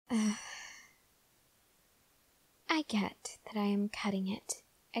forget that I am cutting it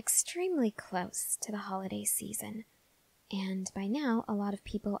extremely close to the holiday season, and by now a lot of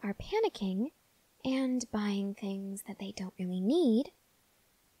people are panicking and buying things that they don't really need.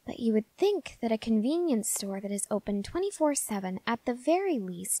 But you would think that a convenience store that is open 24/7 at the very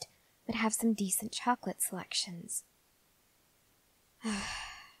least would have some decent chocolate selections.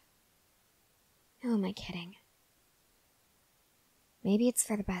 Who am I kidding? Maybe it's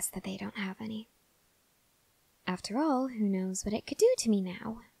for the best that they don't have any. After all, who knows what it could do to me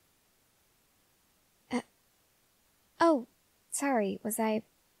now? Oh, sorry, was I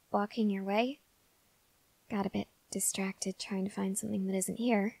blocking your way? Got a bit distracted trying to find something that isn't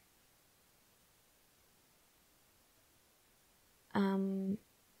here.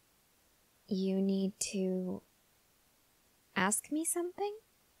 You need to ask me something?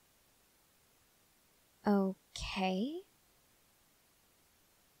 Okay.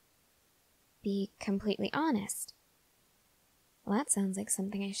 Be completely honest. Well, that sounds like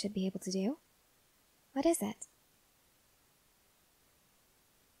something I should be able to do. What is it?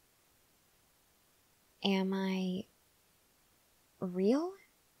 Am I real?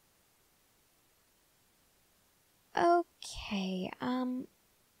 Okay,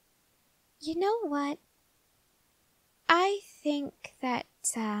 you know what? I think that,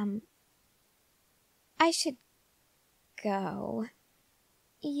 I should go.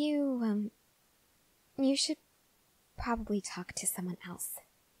 You should probably talk to someone else.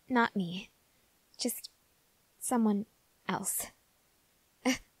 Not me. Just someone else.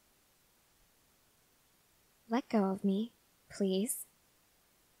 Let go of me, please.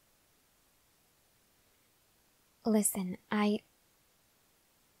 Listen, I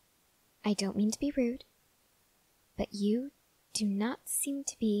don't mean to be rude, but you do not seem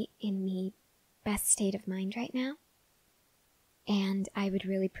to be in the best state of mind right now, and I would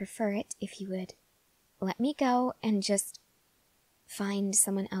really prefer it if you would let me go and just find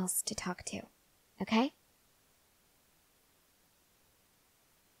someone else to talk to, okay?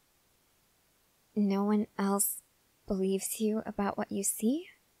 No one else believes you about what you see?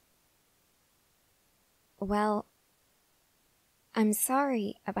 Well, I'm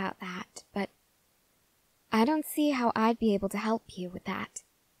sorry about that, but I don't see how I'd be able to help you with that.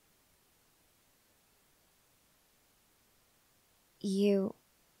 You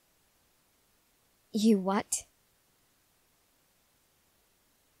what?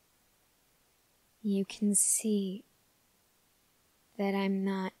 You can see that I'm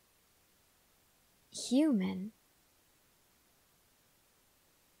not human.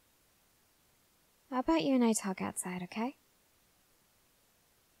 How about you and I talk outside, okay?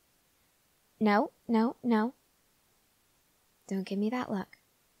 No. Don't give me that look.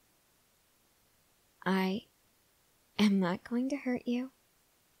 I am not going to hurt you.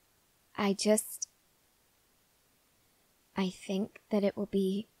 I think that it will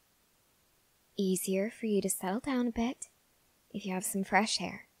be easier for you to settle down a bit if you have some fresh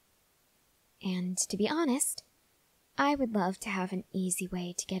air. And to be honest, I would love to have an easy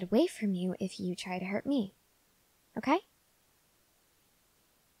way to get away from you if you try to hurt me. Okay?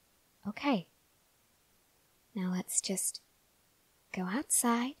 Okay. Now let's just go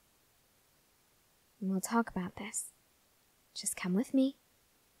outside and we'll talk about this. Just come with me.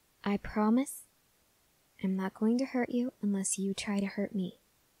 I promise I'm not going to hurt you unless you try to hurt me.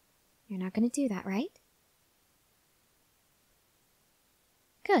 You're not going to do that, right?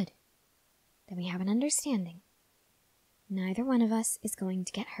 Good. Then we have an understanding. Neither one of us is going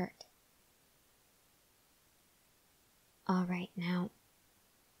to get hurt. All right, now,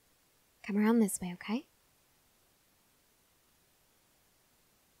 come around this way, okay?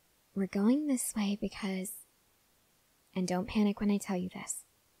 We're going this way because, and don't panic when I tell you this,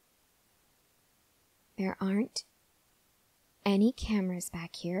 there aren't any cameras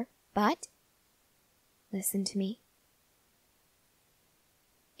back here, but listen to me.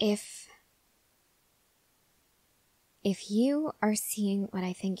 If you are seeing what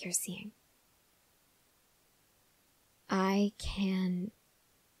I think you're seeing, I can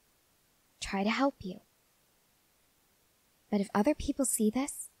try to help you. But if other people see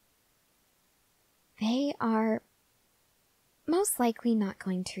this, they are most likely not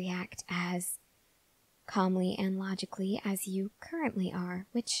going to react as calmly and logically as you currently are,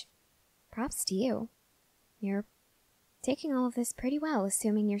 which, props to you. You're taking all of this pretty well,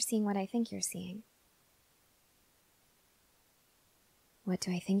 assuming you're seeing what I think you're seeing. What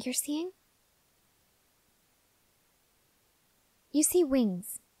do I think you're seeing? You see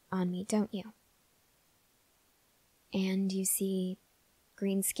wings on me, don't you? And you see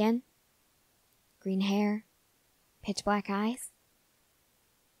green skin, green hair, pitch black eyes?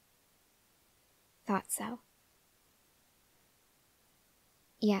 Thought so.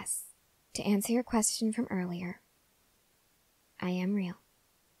 Yes, to answer your question from earlier, I am real.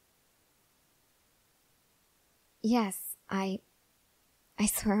 Yes, I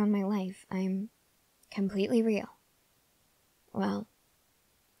swear on my life, I'm completely real. Well,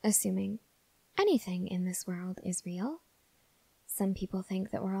 assuming anything in this world is real. Some people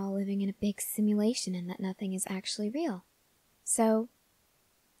think that we're all living in a big simulation and that nothing is actually real. So,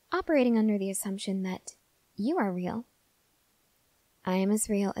 operating under the assumption that you are real, I am as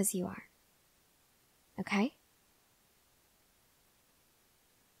real as you are. Okay?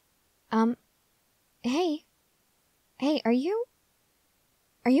 Hey, are you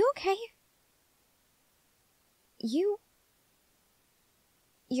okay?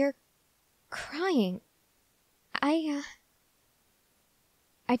 You're crying. I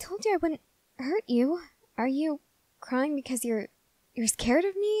told you I wouldn't hurt you. Are you crying because you're scared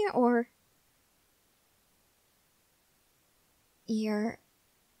of me, or you're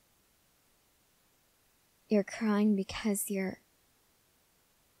crying because you're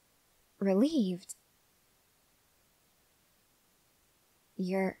relieved?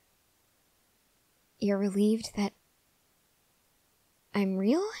 You're relieved that I'm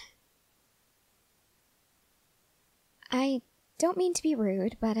real? I don't mean to be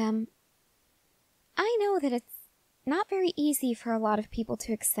rude, but, I know that it's not very easy for a lot of people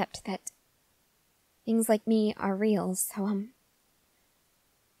to accept that things like me are real, so,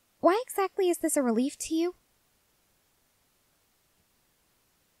 why exactly is this a relief to you?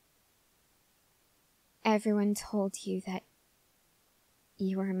 Everyone told you that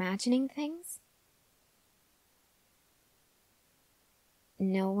you were imagining things?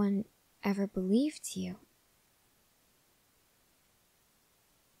 No one ever believed you.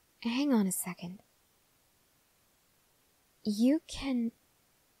 Hang on a second. You can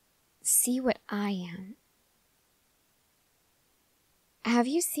see what I am. Have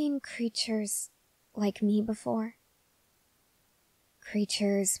you seen creatures like me before?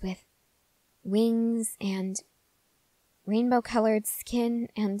 Creatures with wings and rainbow-colored skin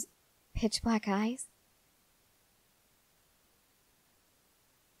and pitch-black eyes?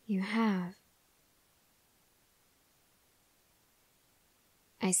 You have.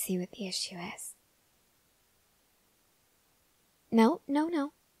 I see what the issue is. No.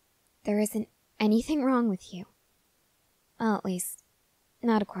 There isn't anything wrong with you. Well, at least,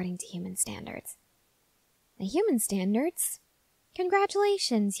 not according to human standards. The human standards?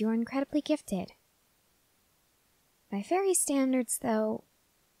 Congratulations, you are incredibly gifted. By fairy standards, though,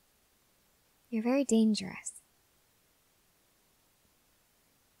 you're very dangerous.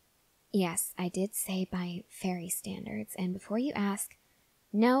 Yes, I did say by fairy standards, and before you ask,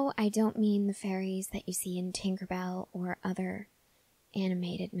 no, I don't mean the fairies that you see in Tinkerbell or other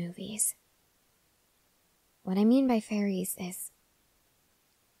animated movies. What I mean by fairies is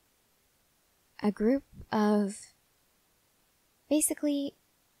a group of basically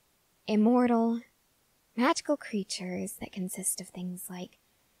immortal, magical creatures that consist of things like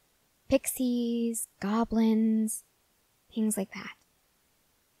pixies, goblins, things like that.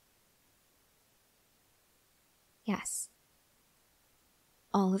 Yes.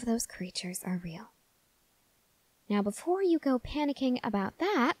 All of those creatures are real. Now, before you go panicking about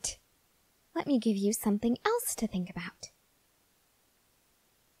that, let me give you something else to think about.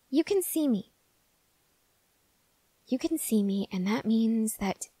 You can see me. You can see me, and that means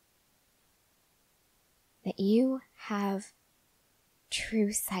that you have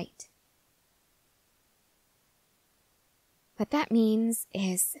true sight. What that means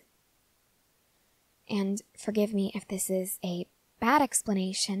is, and forgive me if this is a bad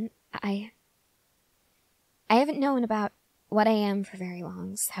explanation, I haven't known about what I am for very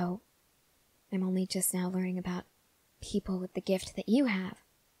long, so I'm only just now learning about people with the gift that you have.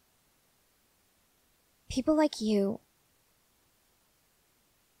 People like you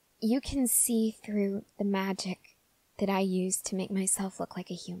can see through the magic that I use to make myself look like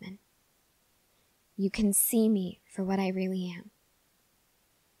a human. You can see me for what I really am.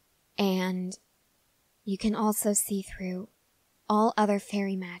 And you can also see through all other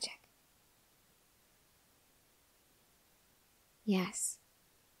fairy magic. Yes.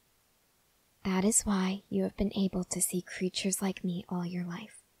 That is why you have been able to see creatures like me all your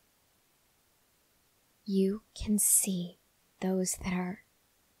life. You can see those that are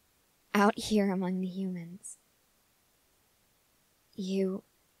out here among the humans. You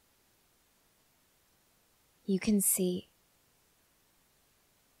can see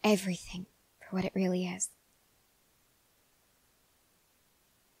everything for what it really is.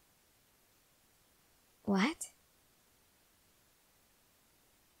 What?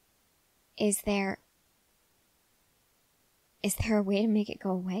 Is there Is there a way to make it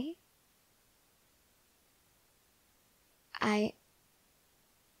go away?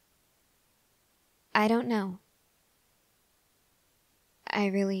 I don't know. I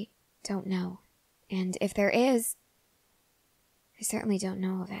really don't know. And if there is, I certainly don't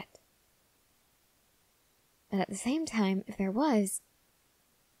know of it. But at the same time, if there was,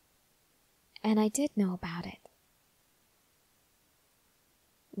 and I did know about it,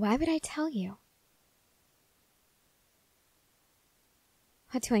 why would I tell you?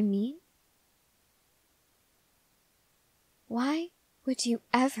 What do I mean? Why would you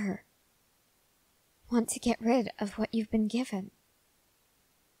ever want to get rid of what you've been given?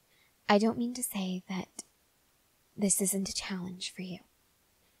 I don't mean to say that this isn't a challenge for you.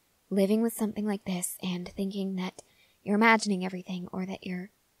 Living with something like this and thinking that you're imagining everything or that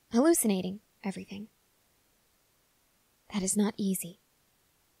you're hallucinating everything. That is not easy.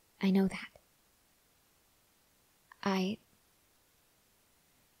 I know that. I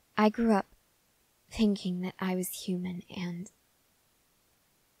grew up thinking that I was human, and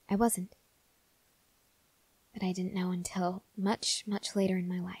I wasn't. But I didn't know until much, much later in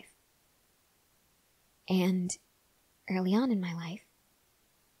my life. And early on in my life,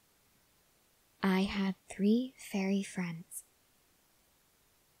 I had 3 fairy friends.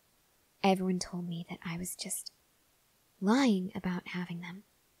 Everyone told me that I was just lying about having them.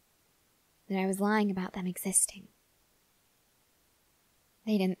 That I was lying about them existing.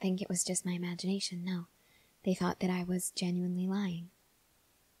 They didn't think it was just my imagination, no. They thought that I was genuinely lying.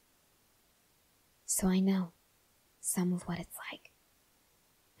 So I know some of what it's like.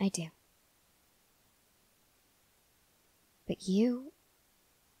 I do. But you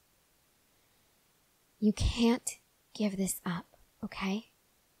can't give this up, okay?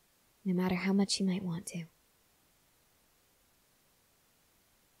 No matter how much you might want to.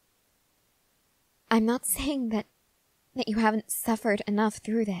 I'm not saying that you haven't suffered enough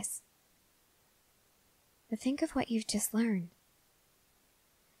through this. But think of what you've just learned.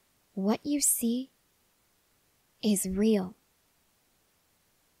 What you see is real.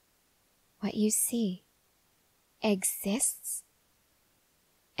 What you see exists,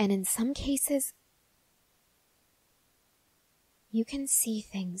 and in some cases, you can see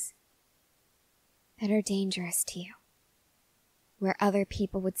things that are dangerous to you, where other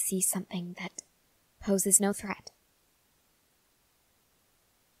people would see something that poses no threat.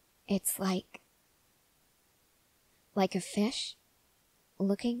 It's like a fish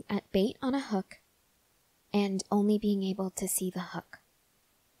looking at bait on a hook and only being able to see the hook.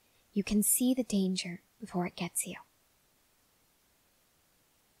 You can see the danger before it gets you.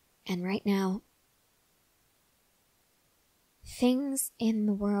 And right now, things in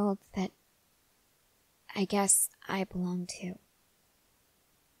the world that I guess I belong to,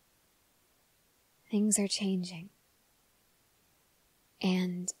 things are changing.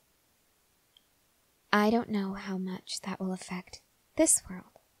 And I don't know how much that will affect this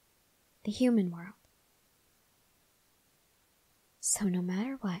world, the human world. So no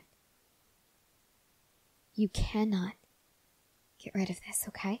matter what, you cannot get rid of this,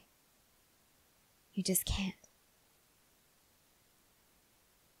 okay? You just can't.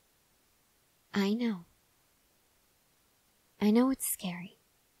 I know. I know it's scary.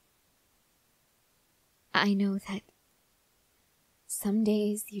 I know that some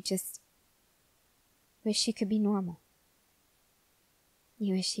days you just wish you could be normal.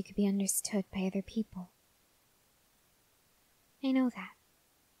 You wish you could be understood by other people. I know that.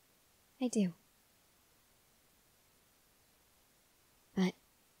 I do. But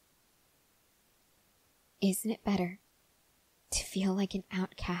isn't it better to feel like an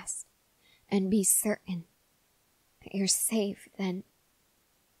outcast and be certain that you're safe than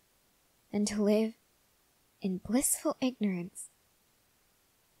to live in blissful ignorance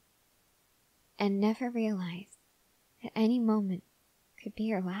and never realize that any moment could be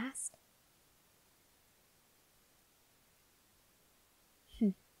your last?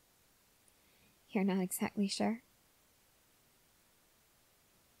 You're not exactly sure?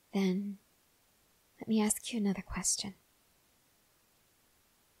 Then let me ask you another question.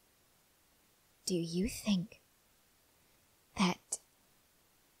 Do you think that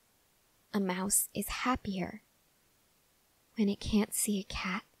a mouse is happier when it can't see a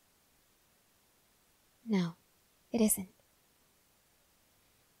cat? No, it isn't.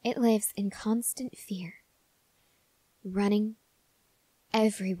 It lives in constant fear, running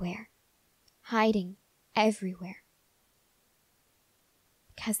everywhere, hiding everywhere,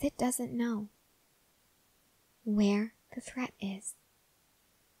 because it doesn't know where the threat is.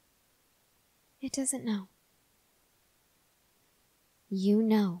 It doesn't know. You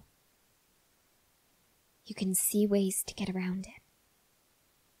know. you can see ways to get around it.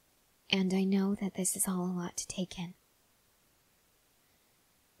 And I know that this is all a lot to take in.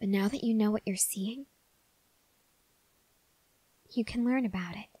 But now that you know what you're seeing, you can learn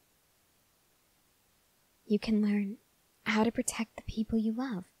about it. You can learn how to protect the people you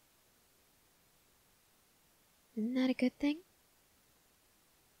love. Isn't that a good thing?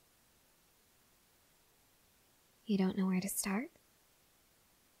 You don't know where to start?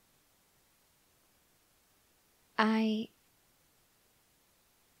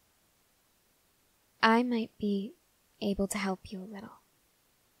 I might be able to help you a little.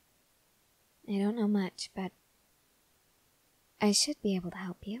 I don't know much, but I should be able to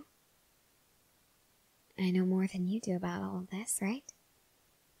help you. I know more than you do about all of this, right?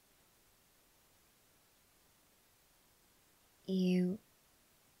 You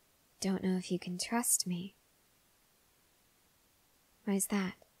don't know if you can trust me. Why's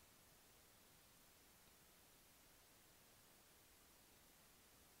that?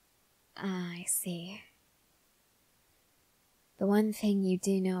 I see. The one thing you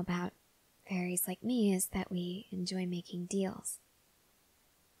do know about fairies like me is that we enjoy making deals.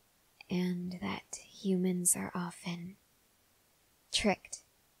 And that humans are often tricked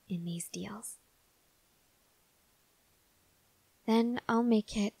in these deals. Then I'll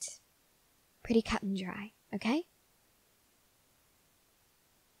make it pretty cut and dry, okay?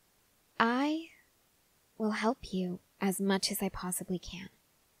 I will help you as much as I possibly can.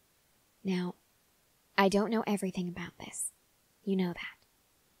 Now, I don't know everything about this. You know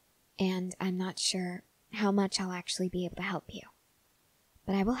that. And I'm not sure how much I'll actually be able to help you.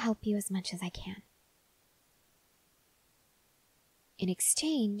 But I will help you as much as I can. In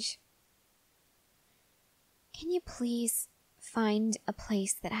exchange, can you please find a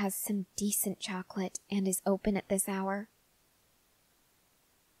place that has some decent chocolate and is open at this hour?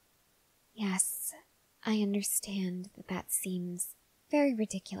 Yes, I understand that seems very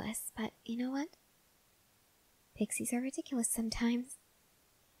ridiculous, but you know what? Pixies are ridiculous sometimes.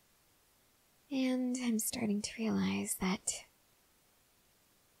 And I'm starting to realize that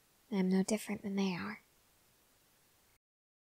I'm no different than they are.